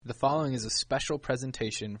The following is a special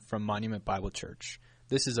presentation from Monument Bible Church.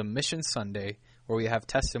 This is a Mission Sunday where we have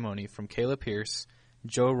testimony from Kayla Pierce,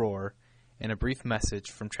 Joe Rohr, and a brief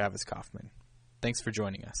message from Travis Kaufman. Thanks for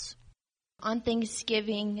joining us. On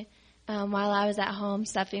Thanksgiving, while I was at home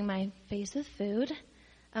stuffing my face with food,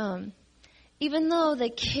 even though the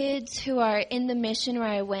kids who are in the mission where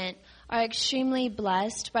I went are extremely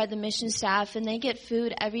blessed by the mission staff and they get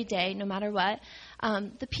food every day no matter what,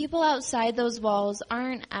 the people outside those walls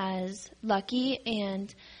aren't as lucky,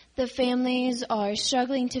 and the families are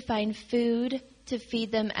struggling to find food to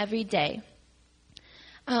feed them every day.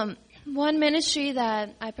 One ministry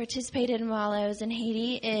that I participated in while I was in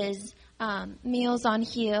Haiti is Meals on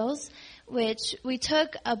Wheels, which we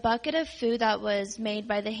took a bucket of food that was made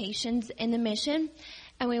by the Haitians in the mission,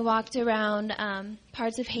 and we walked around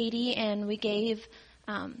parts of Haiti, and we gave,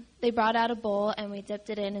 they brought out a bowl, and we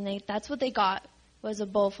dipped it in, and that's what they got, was a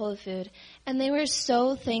bowl full of food. And they were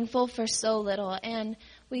so thankful for so little, and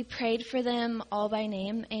we prayed for them all by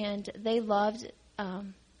name, and they loved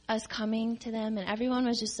us coming to them, and everyone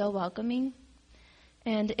was just so welcoming,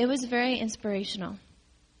 and it was very inspirational.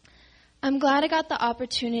 I'm glad I got the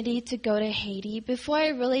opportunity to go to Haiti. Before I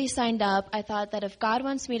really signed up, I thought that if God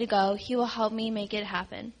wants me to go, He will help me make it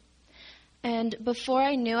happen. And before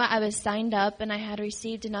I knew it, I was signed up and I had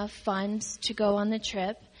received enough funds to go on the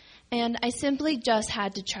trip, and I simply just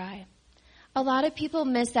had to try. A lot of people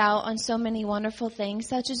miss out on so many wonderful things,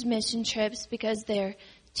 such as mission trips, because they're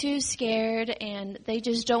too scared and they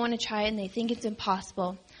just don't want to try it and they think it's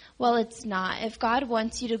impossible. Well, it's not. If God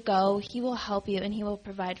wants you to go, He will help you and He will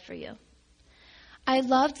provide for you. I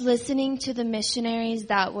loved listening to the missionaries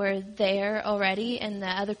that were there already and the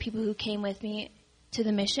other people who came with me to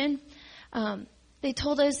the mission. They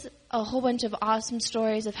told us a whole bunch of awesome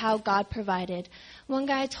stories of how God provided. One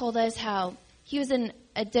guy told us how he was in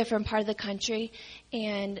a different part of the country,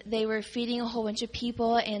 and they were feeding a whole bunch of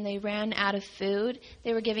people, and they ran out of food.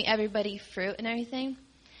 They were giving everybody fruit and everything,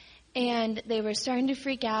 and they were starting to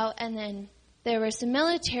freak out, and then there were some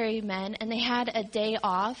military men, and they had a day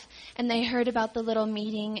off, and they heard about the little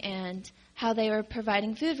meeting and how they were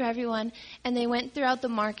providing food for everyone, and they went throughout the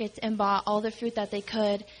markets and bought all the fruit that they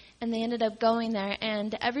could, and they ended up going there,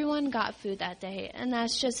 and everyone got food that day, and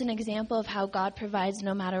that's just an example of how God provides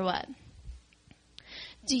no matter what.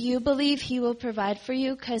 Do you believe He will provide for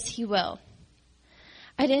you? Because He will.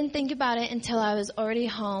 I didn't think about it until I was already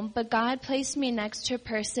home, but God placed me next to a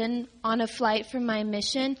person on a flight from my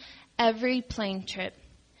mission every plane trip.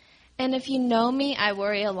 And if you know me, I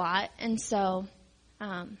worry a lot, and so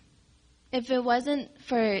if it wasn't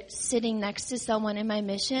for sitting next to someone in my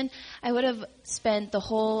mission, I would have spent the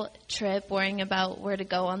whole trip worrying about where to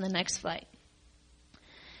go on the next flight.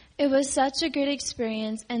 It was such a good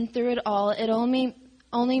experience, and through it all, it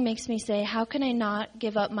only makes me say, how can I not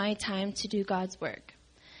give up my time to do God's work?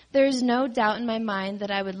 There is no doubt in my mind that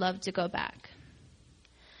I would love to go back.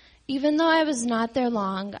 Even though I was not there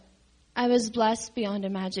long, I was blessed beyond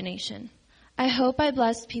imagination. I hope I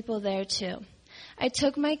blessed people there too. I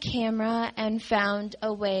took my camera and found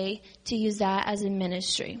a way to use that as a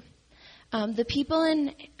ministry. The people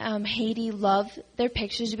in Haiti love their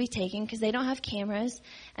pictures to be taken because they don't have cameras,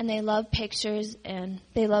 and they love pictures, and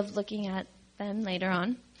they love looking at them later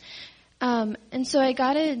on. And so I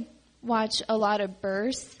got to watch a lot of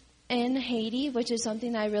births in Haiti, which is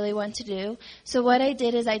something that I really want to do. So what I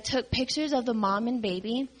did is I took pictures of the mom and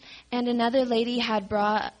baby, and another lady had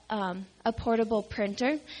brought a portable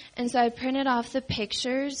printer, and so I printed off the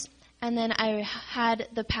pictures, and then I had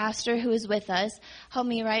the pastor who was with us help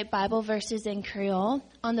me write Bible verses in Creole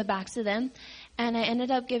on the backs of them, and I ended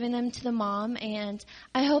up giving them to the mom, and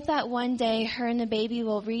I hope that one day her and the baby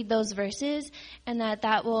will read those verses, and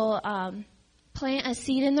that will plant a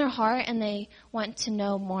seed in their heart, and they want to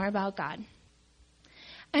know more about God.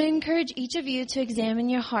 I encourage each of you to examine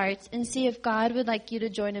your hearts and see if God would like you to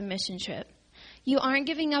join a mission trip. You aren't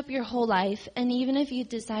giving up your whole life, and even if you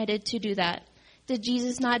decided to do that, did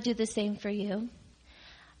Jesus not do the same for you?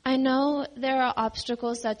 I know there are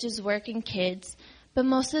obstacles such as work and kids, but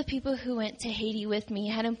most of the people who went to Haiti with me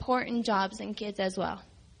had important jobs and kids as well.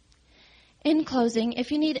 In closing, if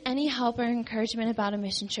you need any help or encouragement about a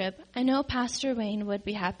mission trip, I know Pastor Wayne would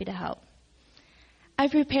be happy to help. I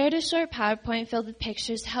prepared a short PowerPoint filled with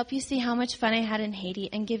pictures to help you see how much fun I had in Haiti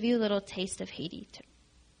and give you a little taste of Haiti too.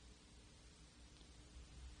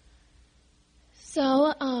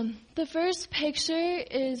 So the first picture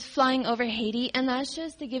is flying over Haiti, and that's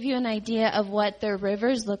just to give you an idea of what their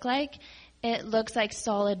rivers look like. It looks like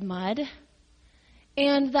solid mud.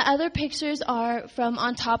 And the other pictures are from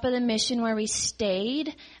on top of the mission where we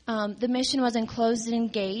stayed. The mission was enclosed in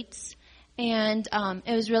gates, and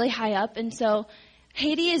it was really high up. And so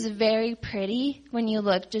Haiti is very pretty when you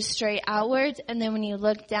look just straight outwards, and then when you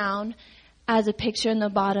look down, as a picture in the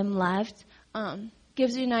bottom left,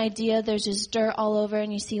 gives you an idea. There's just dirt all over,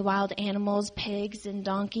 and you see wild animals, pigs and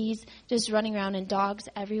donkeys just running around, and dogs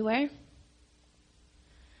everywhere.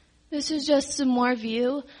 This is just some more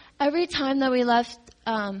view. Every time that we left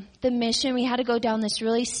the mission, we had to go down this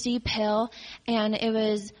really steep hill, and it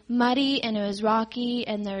was muddy and it was rocky,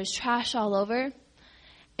 and there was trash all over.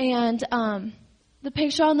 And the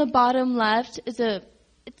picture on the bottom left is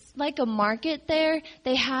it's like a market there.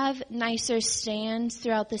 They have nicer stands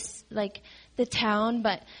throughout this, like the town,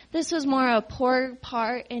 but this was more a poor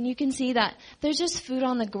part, and you can see that there's just food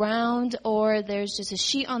on the ground, or there's just a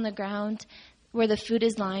sheet on the ground where the food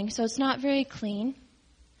is lying, so it's not very clean.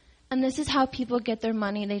 And this is how people get their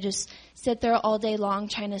money. They just sit there all day long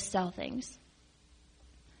trying to sell things.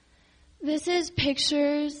 This is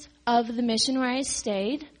pictures of the mission where I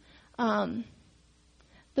stayed.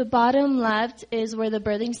 The bottom left is where the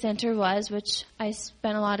birthing center was, which I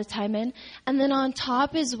spent a lot of time in. And then on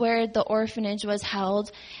top is where the orphanage was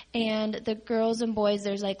held. And the girls and boys,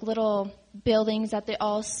 there's like little buildings that they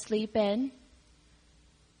all sleep in.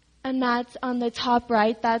 And that's on the top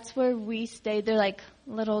right. That's where we stayed. They're like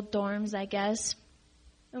little dorms, I guess.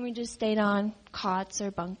 And we just stayed on cots or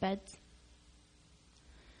bunk beds.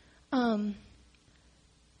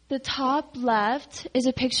 The top left is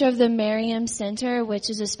a picture of the Miriam Center, which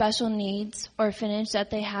is a special needs orphanage that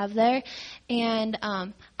they have there. And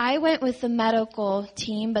I went with the medical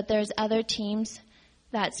team, but there's other teams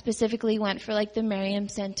that specifically went for like the Miriam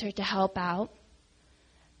Center to help out.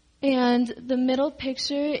 And the middle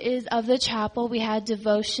picture is of the chapel. We had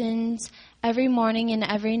devotions every morning and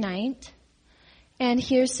every night. And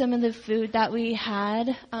here's some of the food that we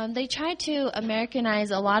had. They tried to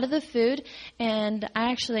Americanize a lot of the food, and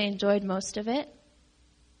I actually enjoyed most of it.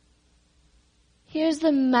 Here's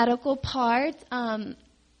the medical part.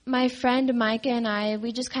 My friend Micah and I,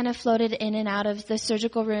 we just kind of floated in and out of the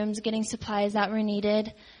surgical rooms, getting supplies that were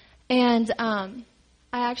needed. And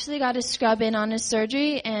I actually got to scrub in on his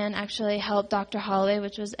surgery and actually help Dr. Holloway,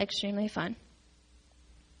 which was extremely fun.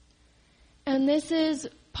 And this is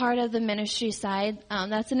part of the ministry side.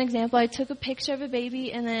 That's an example. I took a picture of a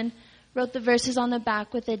baby and then wrote the verses on the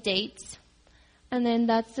back with the dates. And then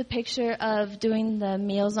that's the picture of doing the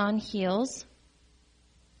Meals on Heels.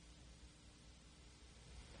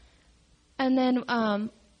 And then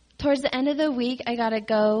towards the end of the week, I got to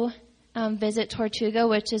go visit Tortuga,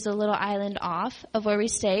 which is a little island off of where we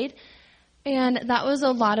stayed. And that was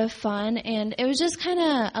a lot of fun. And it was just kind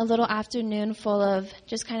of a little afternoon full of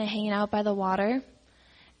just kind of hanging out by the water.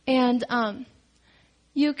 And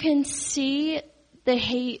you can see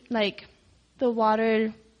the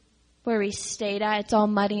water where we stayed at. It's all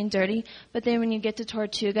muddy and dirty. But then when you get to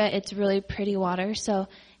Tortuga, it's really pretty water. So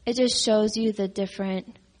it just shows you the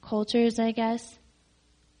different cultures, I guess.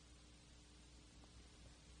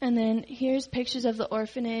 And then here's pictures of the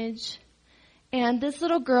orphanage. And this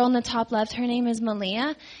little girl in the top left, her name is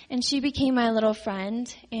Malia, and she became my little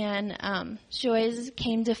friend. And she always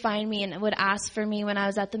came to find me and would ask for me when I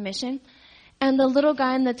was at the mission. And the little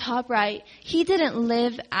guy in the top right, he didn't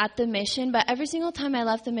live at the mission, but every single time I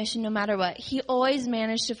left the mission, no matter what, he always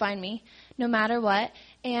managed to find me, no matter what.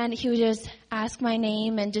 And he would just ask my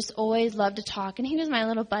name and just always loved to talk. And he was my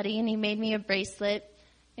little buddy, and he made me a bracelet.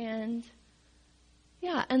 And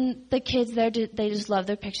yeah, and the kids there, they just love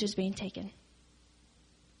their pictures being taken.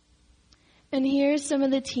 And here's some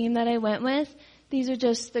of the team that I went with. These are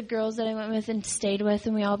just the girls that I went with and stayed with,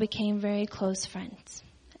 and we all became very close friends.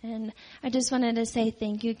 And I just wanted to say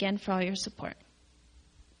thank you again for all your support.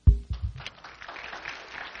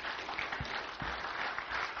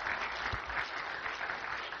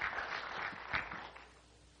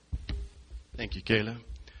 Thank you, Kayla.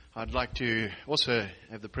 I'd like to also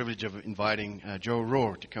have the privilege of inviting Joe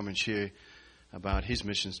Rohr to come and share about his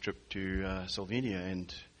missions trip to Slovenia,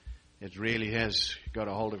 and it really has got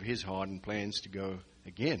a hold of his heart and plans to go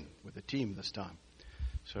again with a team this time.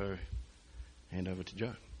 So, hand over to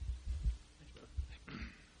Joe.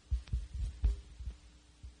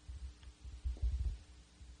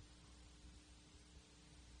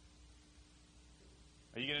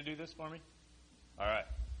 Are you going to do this for me? All right.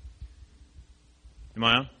 Am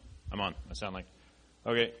I on? I'm on. I sound like.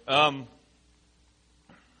 Okay.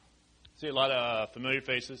 See a lot of familiar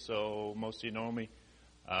faces, so most of you know me.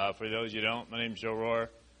 For those you don't, my name is Joe Rohr.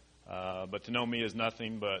 But to know me is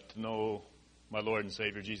nothing, but to know my Lord and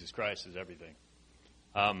Savior Jesus Christ is everything.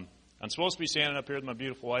 I'm supposed to be standing up here with my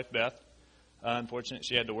beautiful wife, Beth. Unfortunately,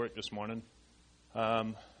 she had to work this morning.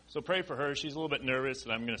 So pray for her. She's a little bit nervous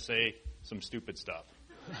that I'm going to say some stupid stuff.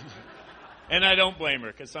 And I don't blame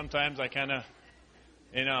her, because sometimes I kind of,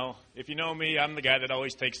 if you know me, I'm the guy that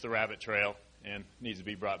always takes the rabbit trail and needs to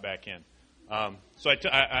be brought back in. So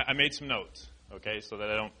I made some notes, okay, so that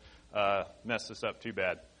I don't mess this up too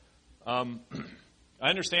bad. I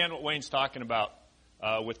understand what Wayne's talking about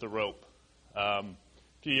with the rope. A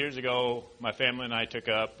few years ago, my family and I took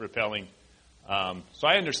up rappelling. So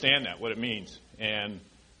I understand that, what it means. And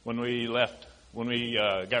when we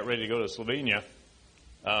got ready to go to Slovenia,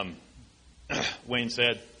 Wayne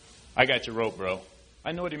said, "I got your rope, bro."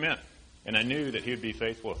 I knew what he meant, and I knew that he would be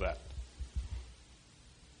faithful with that.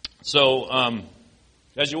 So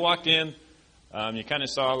as you walked in, you kind of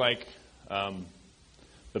saw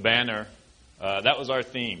the banner. That was our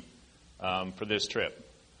theme for this trip,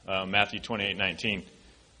 Matthew 28:19.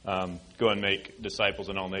 Go and make disciples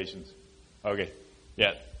in all nations. Okay,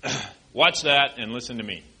 yeah. Watch that and listen to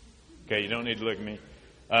me. Okay, you don't need to look at me.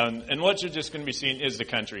 And what you're just going to be seeing is the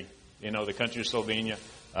country. The country of Slovenia,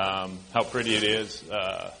 how pretty it is,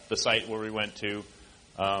 the site where we went to.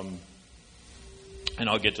 And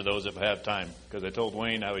I'll get to those if I have time, because I told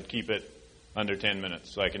Wayne I would keep it under 10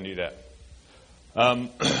 minutes, so I can do that.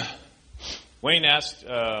 Wayne asked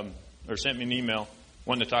or sent me an email,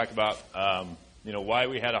 wanted to talk about why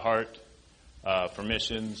we had a heart for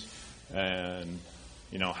missions, and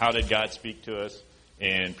how did God speak to us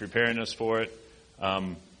and preparing us for it.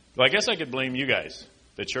 Well, I guess I could blame you guys,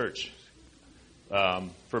 the church,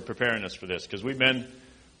 for preparing us for this, because we've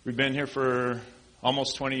been here for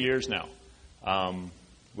almost 20 years now.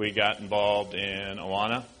 We got involved in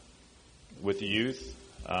Awana with the youth.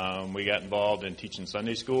 We got involved in teaching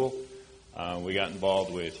Sunday school. We got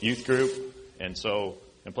involved with youth group, and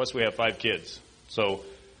plus we have 5 kids. So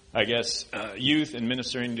I guess youth and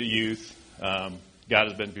ministering to youth, God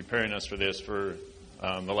has been preparing us for this for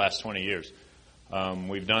the last 20 years.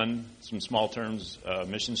 We've done some small terms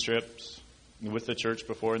mission trips with the church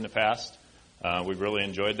before in the past. We've really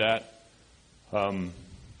enjoyed that.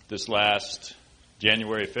 This last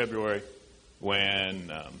January, February,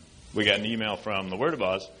 when we got an email from the Word of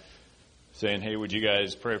Oz saying, "Hey, would you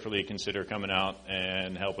guys prayerfully consider coming out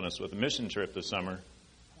and helping us with a mission trip this summer?"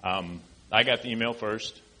 I got the email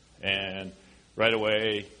first, and right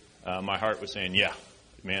away my heart was saying, "Yeah,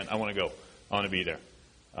 man, I want to go. I want to be there."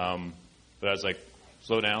 But I was like,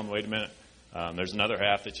 "Slow down, wait a minute. There's another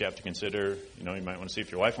half that you have to consider. You might want to see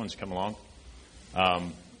if your wife wants to come along."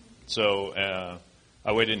 So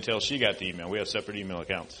I waited until she got the email. We have separate email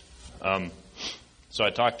accounts. So I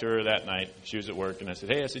talked to her that night. She was at work, and I said,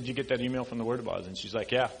 "Hey," did you get that email from the Word of Oz? And she's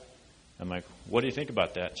like, "Yeah." I'm like, "What do you think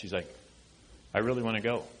about that?" She's like, "I really want to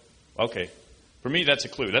go." Okay. For me, that's a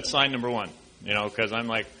clue. That's sign number 1, because I'm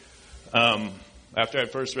like, after I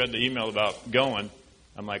first read the email about going,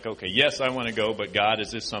 I'm like, okay, yes, I want to go, but God,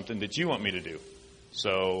 is this something that you want me to do?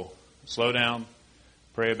 So slow down,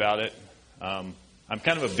 pray about it. I'm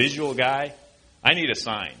kind of a visual guy. I need a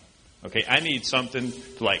sign. Okay, I need something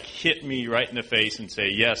to hit me right in the face and say,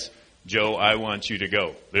 "Yes, Joe, I want you to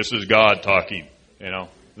go. This is God talking."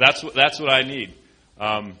 That's what I need.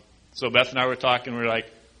 So Beth and I were talking. We were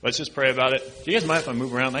like, let's just pray about it. Do you guys mind if I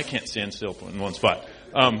move around? I can't stand still in one spot.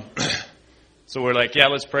 So we're like, yeah,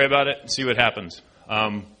 let's pray about it and see what happens.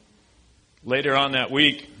 Later on that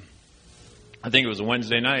week, I think it was a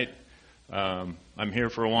Wednesday night, I'm here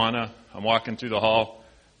for Awana. I'm walking through the hall.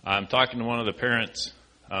 I'm talking to one of the parents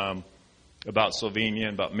about Slovenia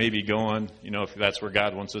and about maybe going, if that's where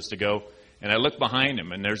God wants us to go. And I look behind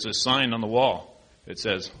him, and there's a sign on the wall that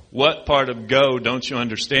says, "What part of go don't you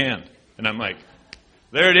understand?" And I'm like,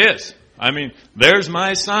 there it is. I mean, there's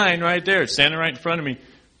my sign right there. It's standing right in front of me,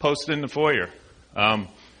 posted in the foyer.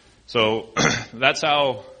 So that's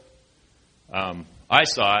how I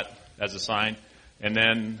saw it as a sign. And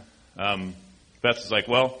then Beth was like,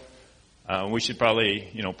 well, we should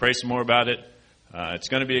probably, pray some more about it. It's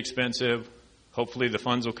going to be expensive. Hopefully the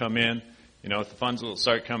funds will come in. If the funds will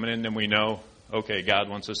start coming in, then we know, okay, God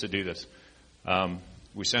wants us to do this.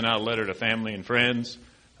 We sent out a letter to family and friends.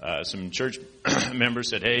 Some church members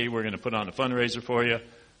said, hey, we're going to put on a fundraiser for you.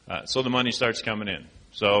 So the money starts coming in.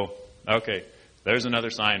 So, okay, there's another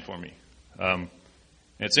sign for me.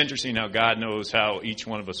 It's interesting how God knows how each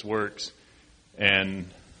one of us works and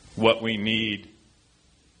what we need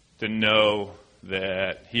to know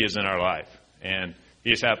that He is in our life. And He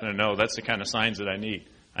just happened to know that's the kind of signs that I need.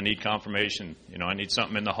 I need confirmation. I need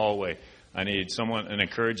something in the hallway. I need an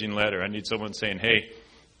encouraging letter. I need someone saying, hey,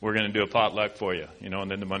 we're going to do a potluck for you, and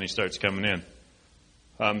then the money starts coming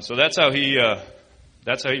in. So that's how He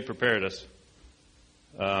prepared us.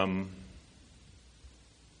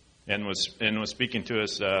 and was speaking to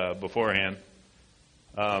us beforehand.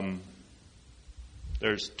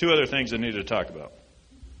 There's two other things I needed to talk about.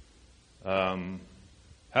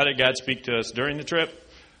 How did God speak to us during the trip?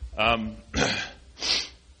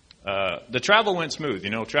 The travel went smooth.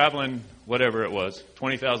 Traveling, whatever it was,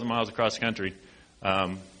 20,000 miles across the country.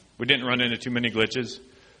 We didn't run into too many glitches.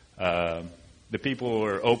 The people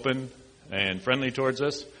were open and friendly towards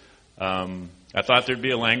us. I thought there'd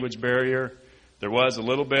be a language barrier. There was a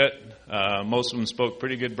little bit. Most of them spoke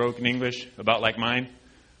pretty good broken English, about like mine.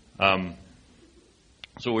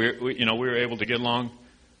 So we were able to get along.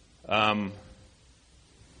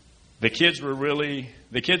 The kids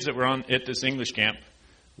that were at this English camp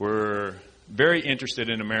were very interested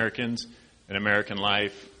in Americans and American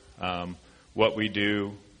life, what we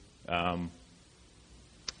do,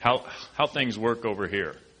 how things work over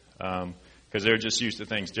here, because they're just used to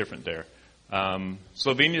things different there.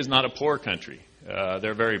 Slovenia is not a poor country.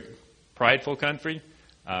 They're a very prideful country.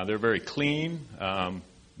 They're very clean.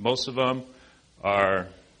 Most of them are,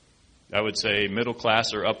 I would say, middle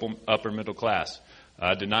class or upper middle class.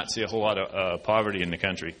 Did not see a whole lot of poverty in the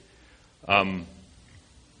country.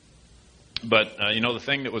 But the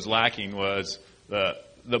thing that was lacking was the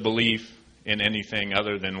belief in anything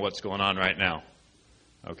other than what's going on right now.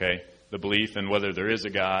 Okay? The belief in whether there is a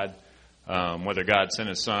God, whether God sent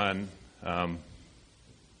His Son.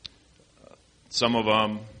 Some of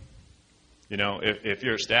them, if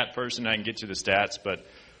you're a stat person, I can get you the stats, but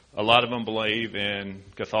a lot of them believe in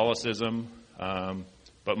Catholicism,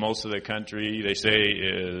 but most of the country, they say,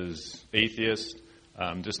 is atheist,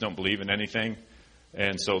 just don't believe in anything.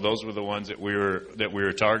 And so those were the ones that we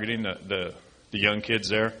were targeting, the young kids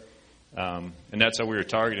there. And that's how we were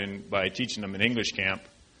targeting, by teaching them in English camp.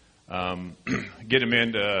 Get them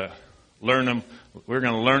in to learn them. We're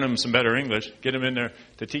going to learn them some better English. Get them in there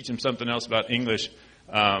to teach them something else about English,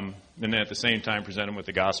 and then at the same time present them with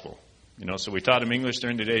the gospel. So we taught them English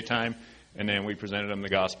during the daytime, and then we presented them the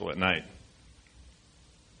gospel at night.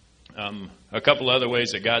 A couple other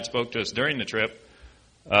ways that God spoke to us during the trip,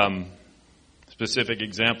 specific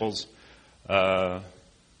examples,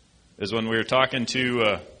 is when we were talking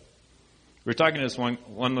to this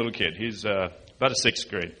one little kid. He's about a sixth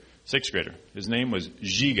grader. His name was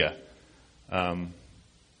Giga.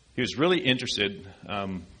 He was really interested.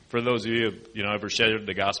 For those of you who ever shared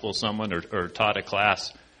the gospel with someone or taught a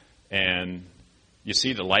class, and you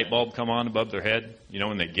see the light bulb come on above their head,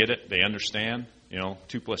 when they get it, they understand. 2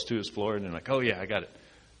 + 2 is 4, and they're like, oh yeah, I got it.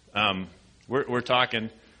 We're talking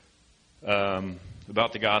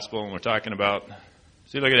about the gospel, and we're talking about,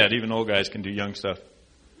 see, look at that, even old guys can do young stuff.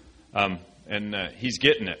 And he's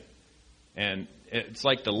getting it. And it's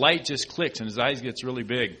like the light just clicks, and his eyes gets really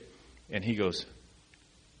big. And he goes,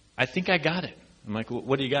 I think I got it. I'm like, well,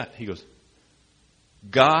 what do you got? He goes,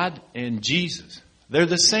 God and Jesus, they're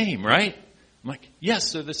the same, right? I'm like,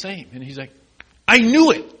 yes, they're the same. And he's like, I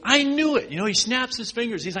knew it. He snaps his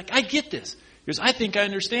fingers. He's like, I get this. He goes, I think I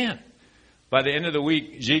understand. By the end of the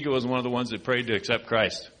week, Giga was one of the ones that prayed to accept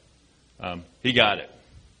Christ. He got it.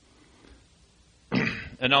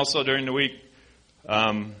 And also during the week,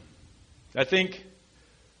 I think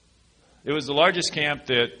it was the largest camp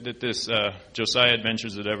that this Josiah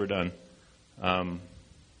Adventures had ever done.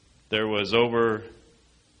 There was over,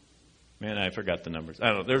 I forgot the numbers. I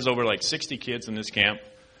don't know. There was over like 60 kids in this camp.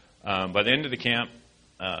 By the end of the camp,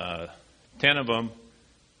 10 of them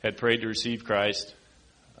had prayed to receive Christ.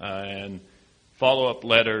 And follow-up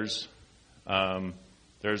letters,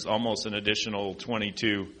 there's almost an additional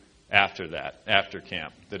 22 after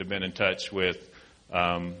camp, that have been in touch with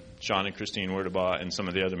Sean and Christine Werdebaugh and some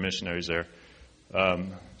of the other missionaries there.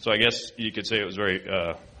 So I guess you could say it was very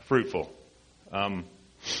fruitful.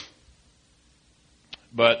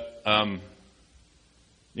 But not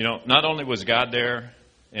only was God there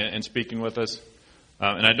and speaking with us,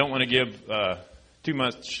 and I don't want to give too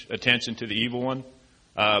much attention to the evil one,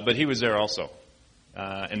 but he was there also.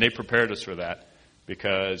 And they prepared us for that,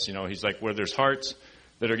 because, he's like, where there's hearts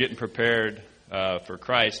that are getting prepared for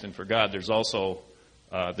Christ and for God, there's also,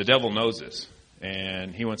 the devil knows this,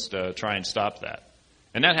 and he wants to try and stop that.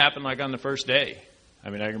 And that happened like on the first day. I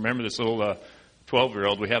remember this little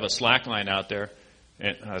 12-year-old. We have a slack line out there.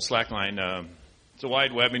 And a slack line, it's a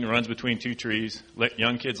wide webbing, runs between two trees.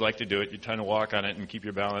 Young kids like to do it. You're trying to walk on it and keep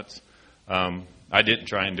your balance. I didn't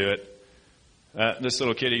try and do it. This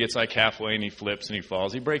little kid, he gets like halfway and he flips and he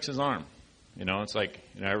falls. He breaks his arm. It's like,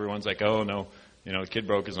 everyone's like, oh no, the kid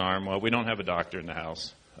broke his arm. Well, we don't have a doctor in the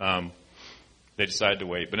house. They decided to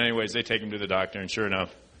wait. But anyways, they take him to the doctor, and sure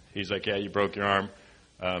enough, he's like, yeah, you broke your arm.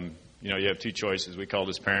 You have two choices. We called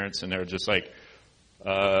his parents, and they're just like,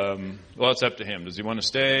 Well, it's up to him. Does he want to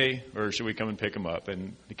stay, or should we come and pick him up?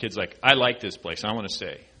 And the kid's like, I like this place. I want to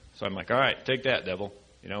stay. So I'm like, all right, take that, devil.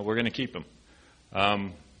 We're going to keep him.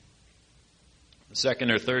 The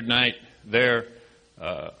second or third night there,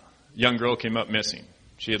 a young girl came up missing.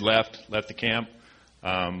 She had left the camp.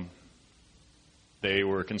 They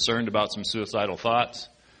were concerned about some suicidal thoughts.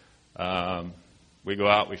 We go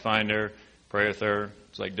out, we find her, pray with her.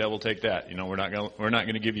 It's like, devil, take that. We're not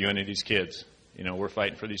going to give you any of these kids. We're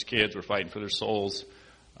fighting for these kids. We're fighting for their souls.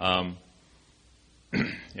 And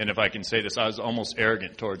if I can say this, I was almost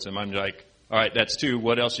arrogant towards them. I'm like, all right, that's 2.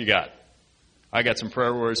 What else you got? I got some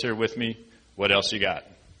prayer warriors here with me. What else you got?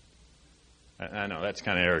 I know, that's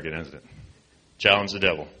kind of arrogant, isn't it? Challenge the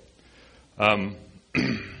devil.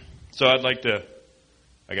 So I'd like to...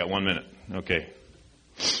 I got 1 minute. Okay.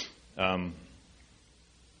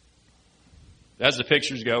 As the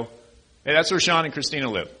pictures go, hey, that's where Sean and Christina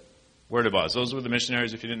live. Word of Oz. Those were the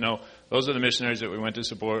missionaries, if you didn't know. Those are the missionaries that we went to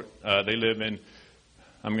support. They live in,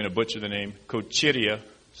 I'm going to butcher the name, Kočiria,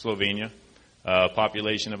 Slovenia.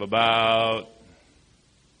 Population of about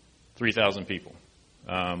 3,000 people.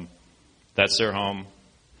 That's their home.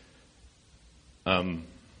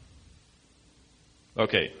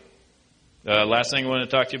 Okay. Last thing I want to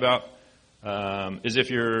talk to you about is if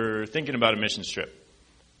you're thinking about a missions trip.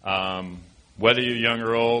 Whether you're young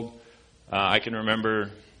or old, I can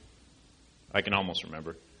almost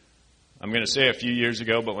remember. I'm going to say a few years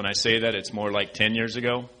ago, but when I say that, it's more like 10 years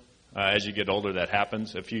ago. As you get older, that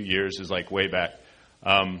happens. A few years is like way back.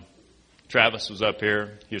 Travis was up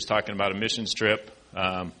here. He was talking about a missions trip.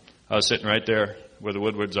 I was sitting right there where the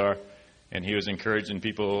Woodwards are, and he was encouraging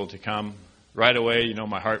people to come. Right away,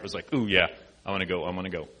 my heart was like, ooh, yeah, I want to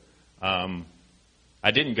go.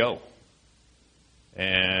 I didn't go.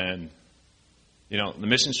 And, the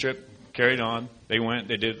missions trip carried on. They went,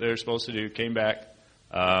 they did what they were supposed to do, came back.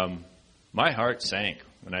 My heart sank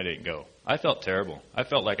when I didn't go. I felt terrible. I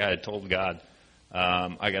felt like I had told God,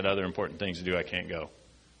 I got other important things to do, I can't go.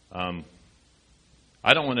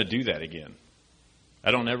 I don't want to do that again.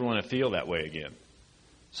 I don't ever want to feel that way again.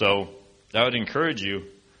 So I would encourage you,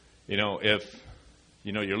 if,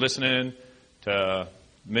 you're listening to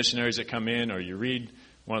missionaries that come in, or you read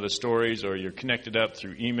one of the stories, or you're connected up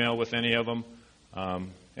through email with any of them,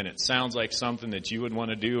 and it sounds like something that you would want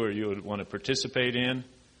to do or you would want to participate in,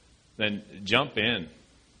 then jump in.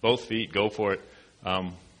 Both feet, go for it.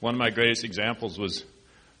 One of my greatest examples was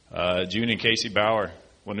June and Casey Bauer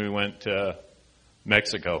when we went to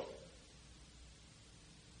Mexico.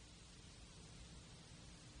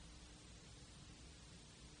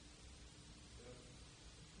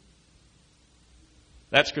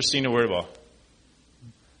 That's Christina Werbaugh.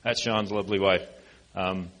 That's Sean's lovely wife.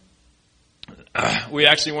 We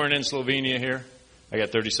actually weren't in Slovenia here. I got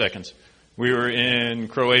 30 seconds. We were in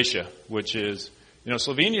Croatia, which is,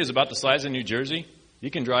 Slovenia is about the size of New Jersey.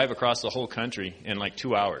 You can drive across the whole country in like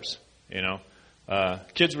 2 hours,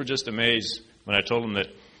 Kids were just amazed when I told them that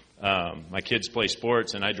my kids play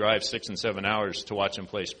sports and I drive 6 and 7 hours to watch them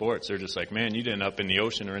play sports. They're just like, man, you'd end up in the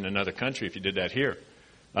ocean or in another country if you did that here.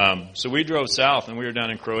 So we drove south and we were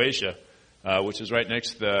down in Croatia, which is right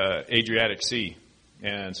next to the Adriatic Sea.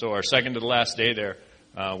 And so our second to the last day there,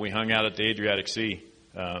 we hung out at the Adriatic Sea,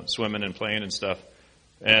 swimming and playing and stuff.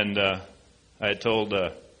 And I told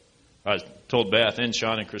Beth and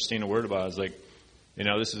Sean and Christina Werbaugh, I was like,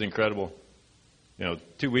 this is incredible.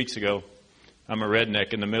 2 weeks ago, I'm a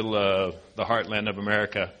redneck in the middle of the heartland of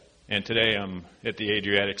America, and today I'm at the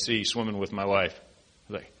Adriatic Sea swimming with my wife.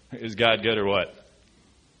 I was like, is God good or what?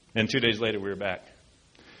 And 2 days later, we were back.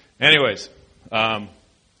 Anyways, I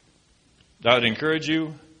would encourage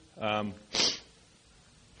you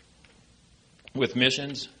with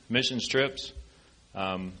missions trips.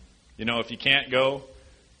 If you can't go,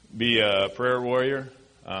 be a prayer warrior.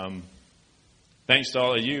 Thanks to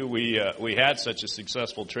all of you, we had such a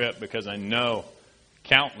successful trip because I know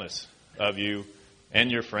countless of you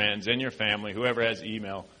and your friends and your family, whoever has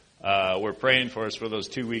email, were praying for us for those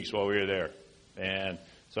 2 weeks while we were there. And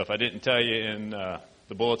so if I didn't tell you in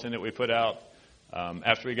the bulletin that we put out,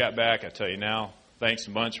 after we got back, I tell you now, thanks a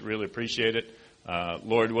bunch, really appreciate it.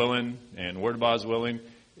 Lord willing and Word of Oz willing,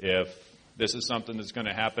 if this is something that's going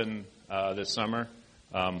to happen this summer,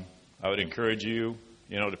 I would encourage you,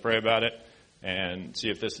 to pray about it and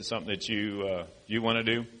see if this is something that you want to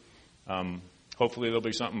do. Hopefully there'll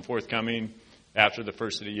be something forthcoming after the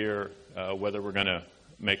first of the year, whether we're going to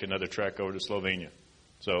make another trek over to Slovenia.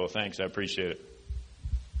 So thanks, I appreciate it.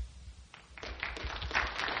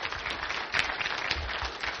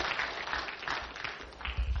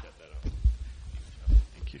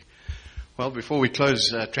 Well, before we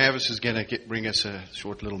close, Travis is going to bring us a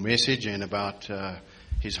short little message and about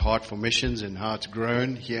his heart for missions and how it's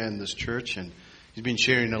grown here in this church. And he's been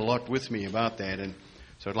sharing a lot with me about that. And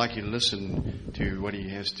so I'd like you to listen to what he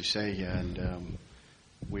has to say here. And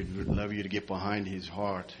we'd love you to get behind his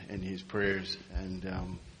heart and his prayers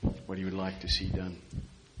and what he would like to see done.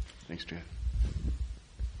 Thanks, Travis.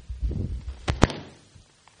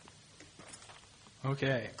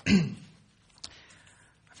 Okay.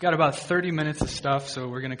 I've got about 30 minutes of stuff, so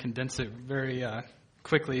we're going to condense it very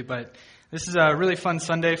quickly. But this is a really fun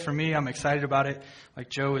Sunday for me. I'm excited about it, like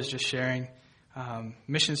Joe was just sharing.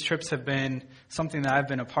 Missions trips have been something that I've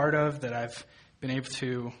been a part of, that I've been able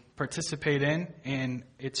to participate in, and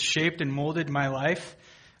it's shaped and molded my life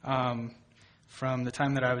from the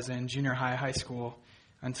time that I was in junior high school,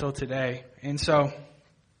 until today. And so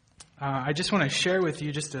I just want to share with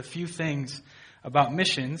you just a few things about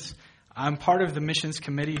missions. I'm part of the missions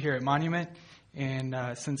committee here at Monument, and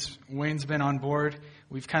since Wayne's been on board,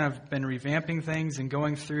 we've kind of been revamping things and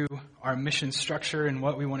going through our mission structure and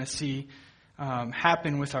what we want to see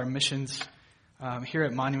happen with our missions here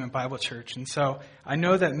at Monument Bible Church. And so I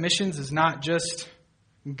know that missions is not just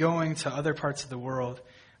going to other parts of the world.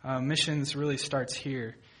 Missions really starts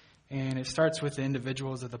here, and it starts with the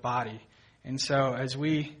individuals of the body. And so as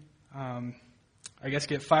we,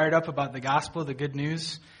 get fired up about the gospel, the good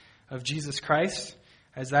news of Jesus Christ,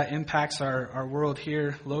 as that impacts our world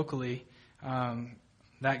here locally,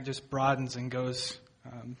 that just broadens and goes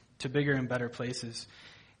to bigger and better places.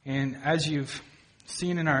 And as you've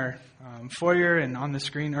seen in our foyer and on the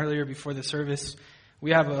screen earlier before the service,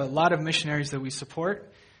 we have a lot of missionaries that we support,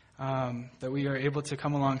 that we are able to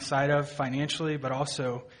come alongside of financially, but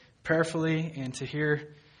also prayerfully, and to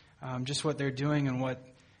hear just what they're doing and what,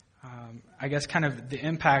 kind of the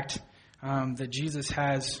impact that Jesus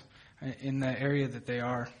has in the area that they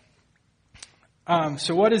are.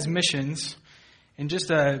 So what is missions? And just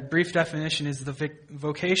a brief definition is the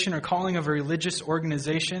vocation or calling of a religious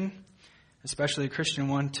organization, especially a Christian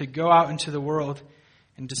one, to go out into the world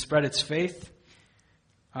and to spread its faith.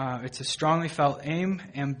 It's a strongly felt aim,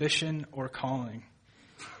 ambition, or calling.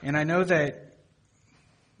 And I know that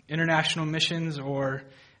international missions or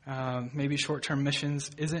maybe short-term missions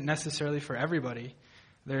isn't necessarily for everybody.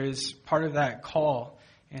 There is part of that call.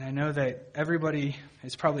 And I know that everybody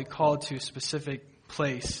is probably called to a specific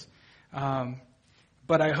place.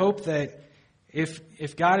 But I hope that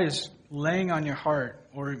if God is laying on your heart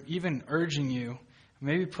or even urging you,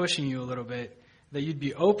 maybe pushing you a little bit, that you'd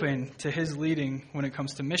be open to His leading when it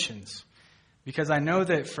comes to missions. Because I know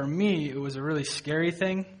that for me, it was a really scary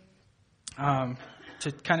thing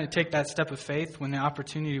to kind of take that step of faith when the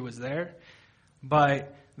opportunity was there.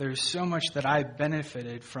 But there's so much that I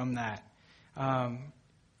benefited from that.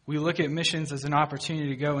 We look at missions as an opportunity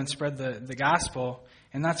to go and spread the gospel,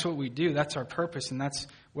 and that's what we do. That's our purpose, and that's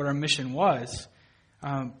what our mission was.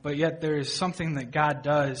 But yet there is something that God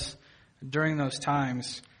does during those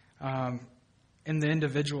times in the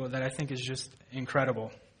individual that I think is just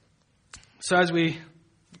incredible. So as we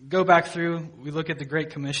go back through, we look at the Great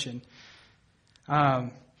Commission.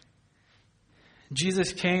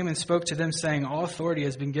 Jesus came and spoke to them, saying, "All authority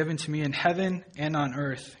has been given to me in heaven and on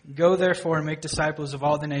earth. Go therefore and make disciples of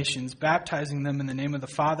all the nations, baptizing them in the name of the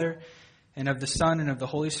Father and of the Son and of the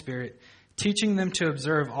Holy Spirit, teaching them to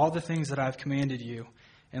observe all the things that I have commanded you.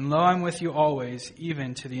 And lo, I'm with you always,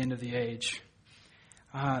 even to the end of the age."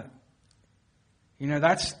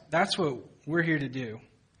 That's what we're here to do.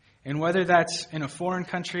 And whether that's in a foreign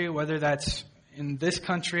country, whether that's in this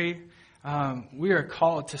country, we are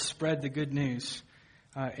called to spread the good news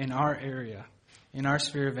in our area, in our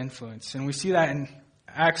sphere of influence. And we see that in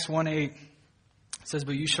Acts 1:8. It says,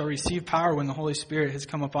 "But you shall receive power when the Holy Spirit has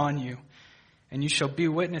come upon you, and you shall be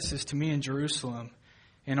witnesses to me in Jerusalem,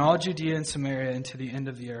 in all Judea and Samaria, and to the end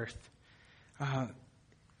of the earth."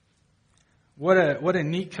 What a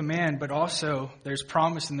neat command, but also there's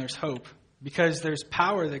promise and there's hope, because there's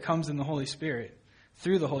power that comes in the Holy Spirit,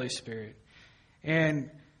 through the Holy Spirit.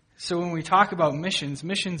 And so when we talk about missions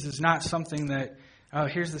is not something that, oh,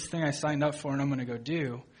 here's this thing I signed up for and I'm going to go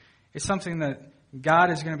do. It's something that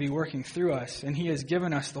God is going to be working through us, and He has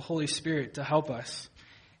given us the Holy Spirit to help us.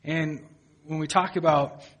 And when we talk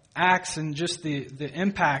about Acts and just the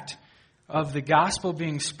impact of the gospel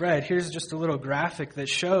being spread, here's just a little graphic that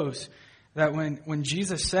shows that when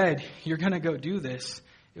Jesus said, "You're going to go do this,"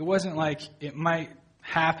 it wasn't like it might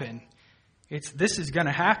happen. This is going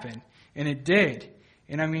to happen. And it did.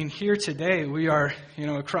 And I mean, here today, we are,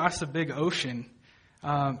 across a big ocean,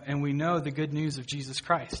 and we know the good news of Jesus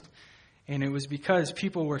Christ. And it was because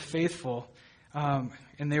people were faithful,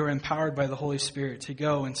 and they were empowered by the Holy Spirit to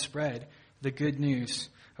go and spread the good news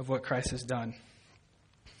of what Christ has done.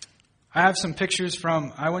 I have some pictures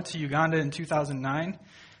I went to Uganda in 2009,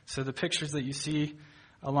 so the pictures that you see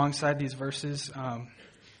alongside these verses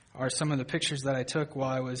are some of the pictures that I took while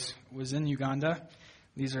I was in Uganda.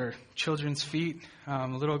 These are children's feet. A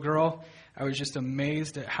little girl, I was just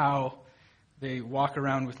amazed at how they walk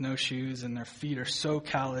around with no shoes and their feet are so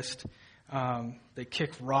calloused. They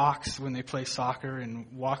kick rocks when they play soccer and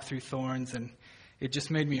walk through thorns, and it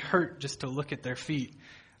just made me hurt just to look at their feet.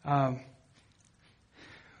 But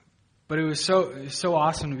it was so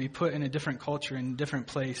awesome to be put in a different culture, in a different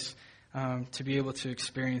place, to be able to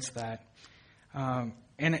experience that.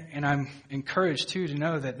 And I'm encouraged, too, to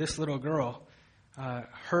know that this little girl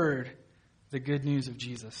heard the good news of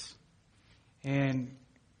Jesus. And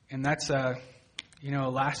that's a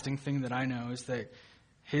lasting thing that I know, is that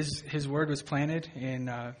his word was planted,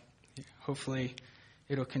 and hopefully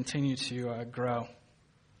it'll continue to grow.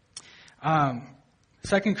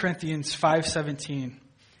 2 Corinthians 5:17.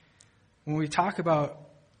 When we talk about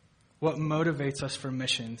what motivates us for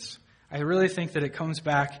missions, I really think that it comes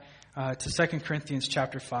back to 2 Corinthians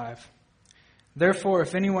chapter 5. Therefore,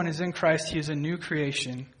 if anyone is in Christ, he is a new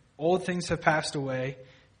creation. Old things have passed away.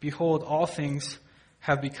 Behold, all things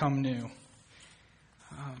have become new.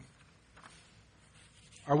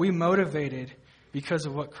 Are we motivated because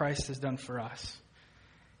of what Christ has done for us?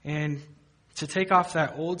 And to take off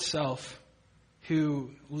that old self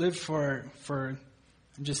who lived for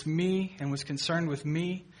just me and was concerned with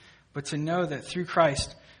me, but to know that through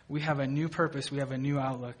Christ we have a new purpose, we have a new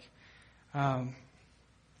outlook.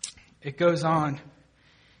 It goes on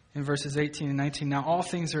in verses 18 and 19. Now all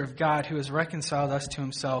things are of God, who has reconciled us to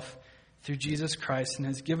himself through Jesus Christ and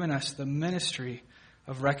has given us the ministry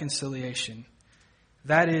of reconciliation.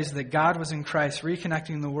 That is, that God was in Christ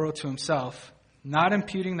reconnecting the world to himself, not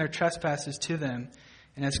imputing their trespasses to them,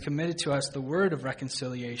 and has committed to us the word of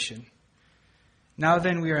reconciliation. Now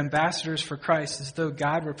then, we are ambassadors for Christ, as though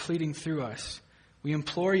God were pleading through us. We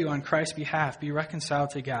implore you on Christ's behalf, be reconciled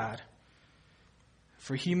to God.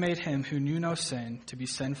 For he made him who knew no sin to be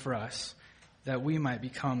sin for us, that we might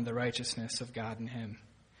become the righteousness of God in him.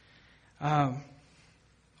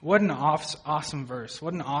 What an awesome verse.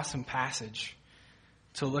 What an awesome passage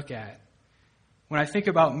to look at. When I think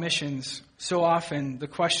about missions, so often the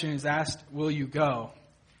question is asked, will you go?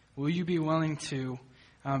 Will you be willing to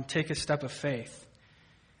take a step of faith?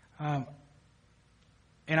 And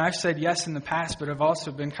I've said yes in the past, but I've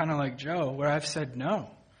also been kind of like Joe, where I've said no.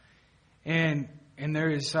 And there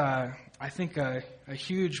is, I think, a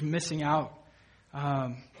huge missing out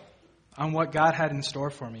on what God had in store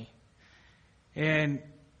for me. And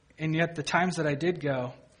yet the times that I did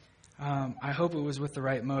go, I hope it was with the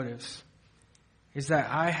right motives, is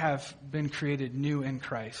that I have been created new in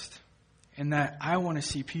Christ, and that I want to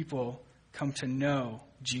see people come to know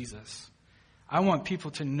Jesus. I want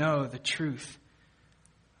people to know the truth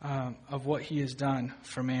of what he has done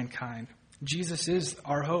for mankind. Jesus is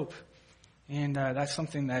our hope, and that's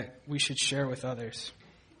something that we should share with others.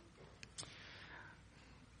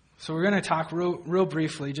 So we're going to talk real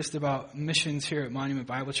briefly just about missions here at Monument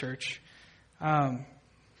Bible Church.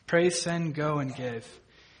 Pray, send, go, and give.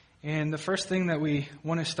 And the first thing that we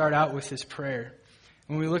want to start out with is prayer.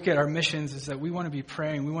 When we look at our missions, is that we want to be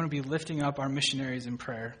praying. We want to be lifting up our missionaries in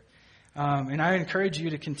prayer. And I encourage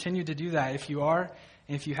you to continue to do that. If you are,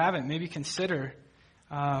 and if you haven't, maybe consider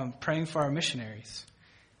praying for our missionaries.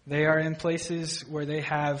 They are in places where they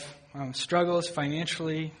have struggles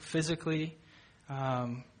financially, physically,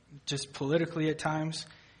 just politically at times,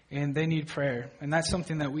 and they need prayer. And that's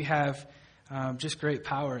something that we have just great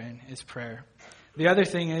power in, is prayer. The other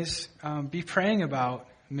thing is be praying about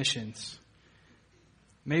missions.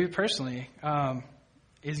 Maybe personally,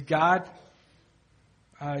 is God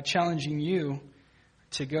challenging you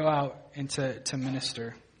to go out and to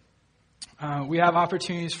minister? We have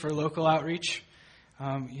opportunities for local outreach.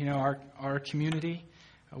 Our community.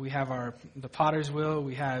 We have the Potter's Wheel.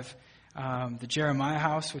 We have the Jeremiah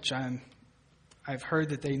House, which I've heard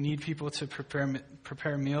that they need people to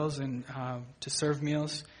prepare meals and to serve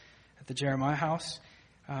meals at the Jeremiah House.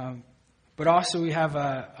 But also we have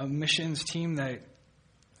a missions team that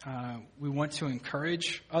we want to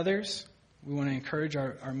encourage others. We want to encourage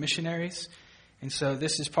our missionaries. And so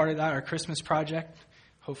this is part of that, our Christmas project.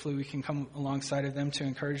 Hopefully we can come alongside of them to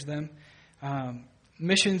encourage them.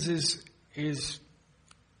 Missions is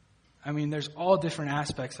there's all different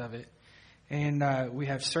aspects of it. And we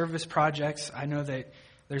have service projects. I know that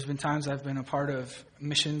there's been times I've been a part of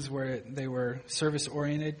missions where they were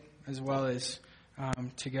service-oriented as well as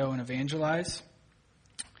to go and evangelize.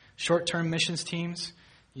 Short-term missions teams.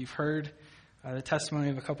 You've heard the testimony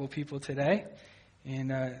of a couple of people today,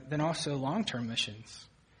 and then also long-term missions.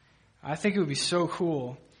 I think it would be so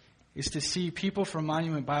cool is to see people from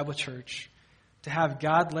Monument Bible Church, to have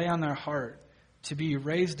God lay on their heart to be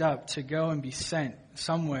raised up, to go and be sent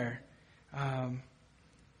somewhere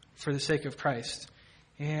for the sake of Christ.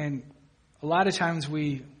 And a lot of times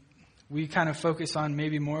we kind of focus on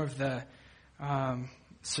maybe more of the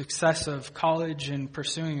success of college and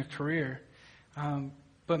pursuing a career.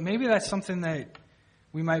 But maybe that's something that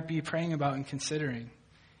we might be praying about and considering,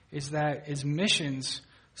 is missions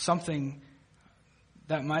something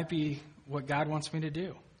that might be what God wants me to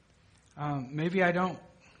do. Maybe I don't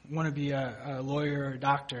want to be a lawyer or a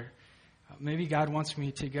doctor. Maybe God wants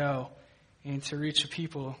me to go and to reach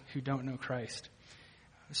people who don't know Christ.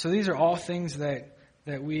 So these are all things that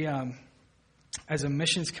we, as a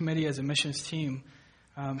missions committee, as a missions team,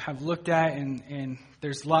 have looked at, and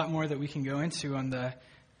there's a lot more that we can go into on the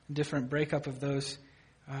different breakup of those.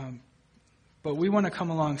 But we want to come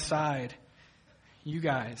alongside you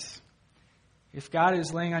guys. If God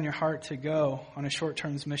is laying on your heart to go on a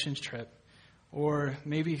short-term missions trip, or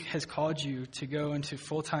maybe has called you to go into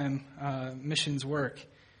full-time missions work,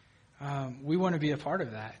 we want to be a part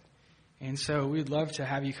of that. And so we'd love to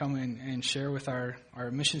have you come in and share with our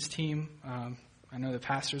missions team. I know the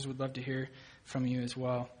pastors would love to hear from you as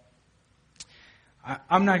well.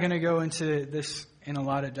 I'm not going to go into this in a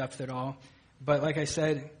lot of depth at all, but like I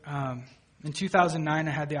said, in 2009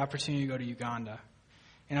 I had the opportunity to go to Uganda.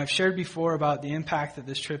 And I've shared before about the impact that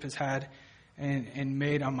this trip has had and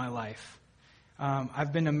made on my life.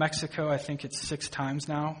 I've been to Mexico, I think it's 6 times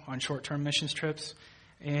now, on short-term missions trips.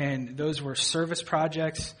 And those were service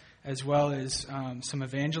projects as well as some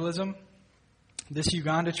evangelism. This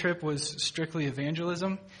Uganda trip was strictly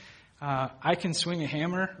evangelism. I can swing a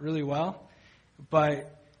hammer really well,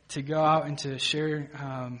 but to go out and to share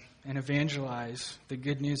and evangelize the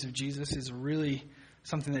good news of Jesus is really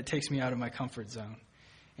something that takes me out of my comfort zone.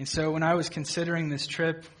 And so when I was considering this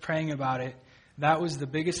trip, praying about it, that was the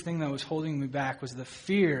biggest thing that was holding me back, was the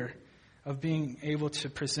fear of being able to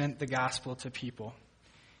present the gospel to people.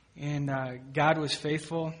 And God was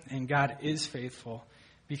faithful, and God is faithful,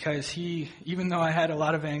 because He, even though I had a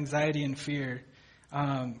lot of anxiety and fear,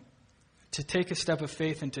 to take a step of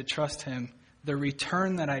faith and to trust Him, the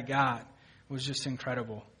return that I got was just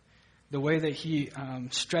incredible. The way that He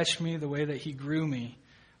stretched me, the way that He grew me,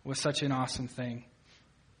 was such an awesome thing.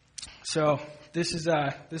 So this is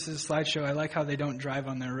a slideshow. I like how they don't drive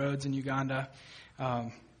on their roads in Uganda.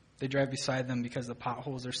 They drive beside them because the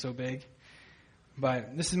potholes are so big.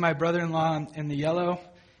 But this is my brother-in-law in the yellow,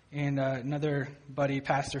 and another buddy,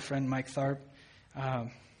 pastor friend, Mike Tharp.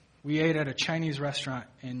 We ate at a Chinese restaurant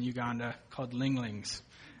in Uganda called Ling Ling's,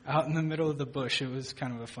 out in the middle of the bush. It was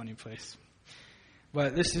kind of a funny place.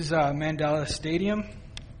 But this is Mandela Stadium.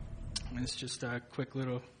 And it's just a quick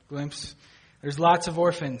little glimpse. There's lots of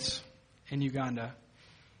orphans in Uganda,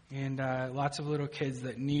 and lots of little kids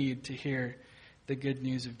that need to hear the good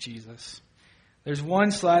news of Jesus. There's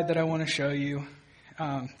one slide that I want to show you.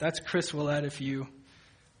 That's Chris Willett, if you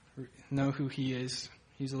know who he is.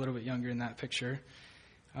 He's a little bit younger in that picture.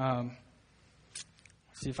 Let's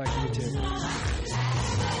see if I can get to it.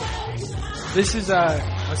 This is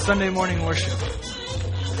a Sunday morning worship,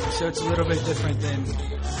 so it's a little bit different than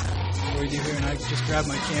what we do here, and I just grabbed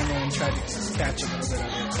my camera and tried to catch a little bit of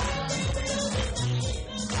it.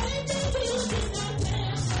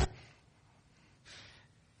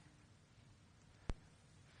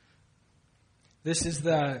 This is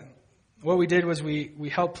what we did was we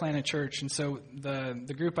helped plant a church, and so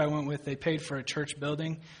the group I went with, they paid for a church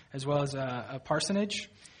building as well as a parsonage.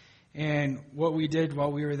 And what we did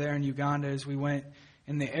while we were there in Uganda is we went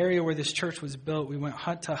in the area where this church was built. We went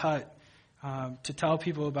hut to hut to tell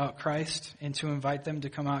people about Christ and to invite them to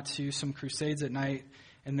come out to some crusades at night,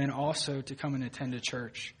 and then also to come and attend a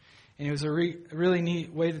church. And it was a really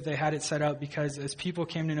neat way that they had it set up, because as people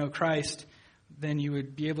came to know Christ, then you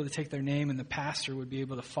would be able to take their name and the pastor would be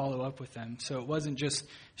able to follow up with them. So it wasn't just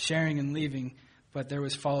sharing and leaving, but there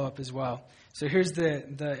was follow-up as well. So here's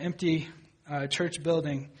the empty church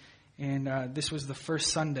building, and this was the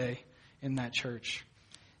first Sunday in that church.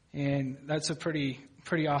 And that's a pretty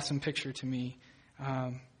awesome picture to me.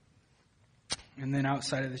 And then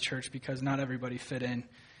outside of the church, because not everybody fit in.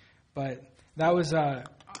 But that was our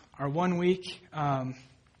 1 week.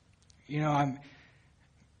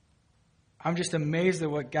 I'm just amazed at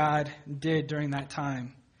what God did during that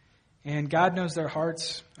time. And God knows their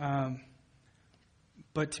hearts.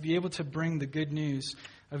 But to be able to bring the good news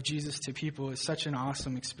of Jesus to people is such an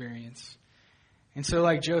awesome experience. And so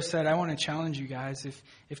like Joe said, I want to challenge you guys.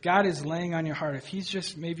 If God is laying on your heart, if he's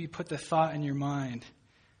just maybe put the thought in your mind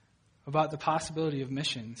about the possibility of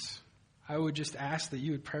missions, I would just ask that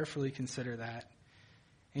you would prayerfully consider that.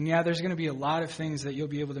 And yeah, there's going to be a lot of things that you'll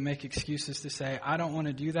be able to make excuses to say, I don't want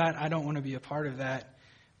to do that. I don't want to be a part of that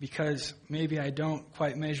because maybe I don't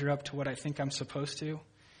quite measure up to what I think I'm supposed to.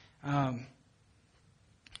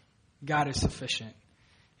 God is sufficient,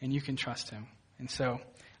 and you can trust him. And so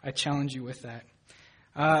I challenge you with that.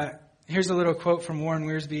 Here's a little quote from Warren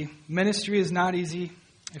Wiersbe. Ministry is not easy.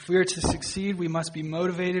 If we are to succeed, we must be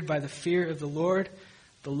motivated by the fear of the Lord,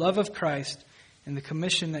 the love of Christ, and the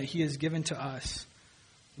commission that he has given to us.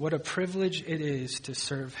 What a privilege it is to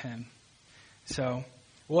serve him. So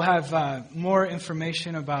we'll have more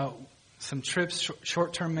information about some trips,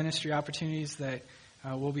 short-term ministry opportunities that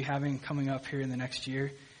we'll be having coming up here in the next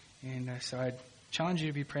year. And so I'd challenge you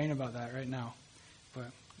to be praying about that right now. But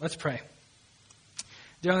let's pray.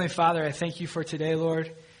 Dear Heavenly Father, I thank you for today,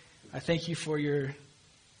 Lord. I thank you for your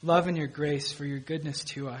love and your grace, for your goodness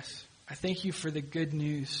to us. I thank you for the good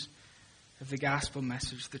news of the gospel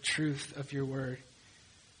message, the truth of your word.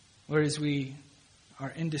 Lord, as we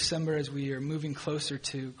are in December, as we are moving closer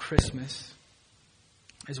to Christmas,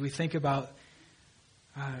 as we think about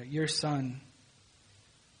your Son,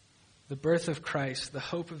 the birth of Christ, the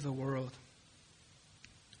hope of the world,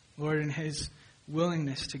 Lord, in his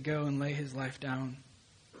willingness to go and lay his life down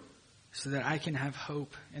so that I can have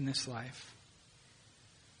hope in this life.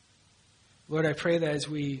 Lord, I pray that as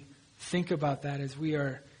we think about that, as we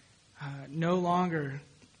are no longer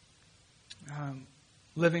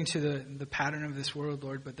living to the pattern of this world,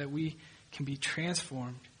 Lord, but that we can be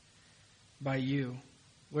transformed by you.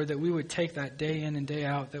 Lord, that we would take that day in and day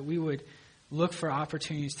out, that we would look for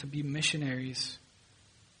opportunities to be missionaries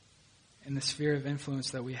in the sphere of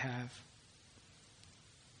influence that we have.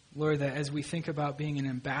 Lord, that as we think about being an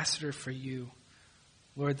ambassador for you,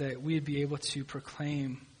 Lord, that we'd be able to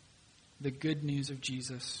proclaim the good news of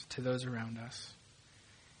Jesus to those around us.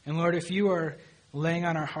 And Lord, if you are laying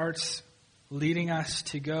on our hearts, leading us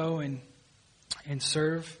to go and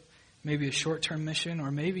serve, maybe a short-term mission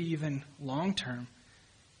or maybe even long-term,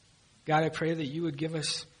 God, I pray that you would give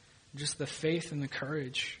us just the faith and the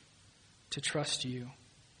courage to trust you.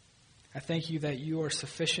 I thank you that you are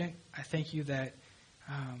sufficient. I thank you that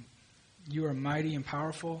you are mighty and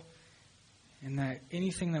powerful, and that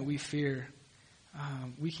anything that we fear,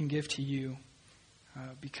 we can give to you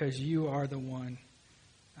because you are the one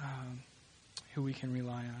who we can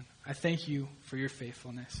rely on. I thank you for your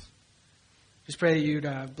faithfulness. Just pray that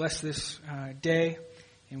you'd bless this day,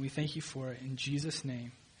 and we thank you for it. In Jesus'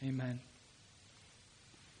 name, amen.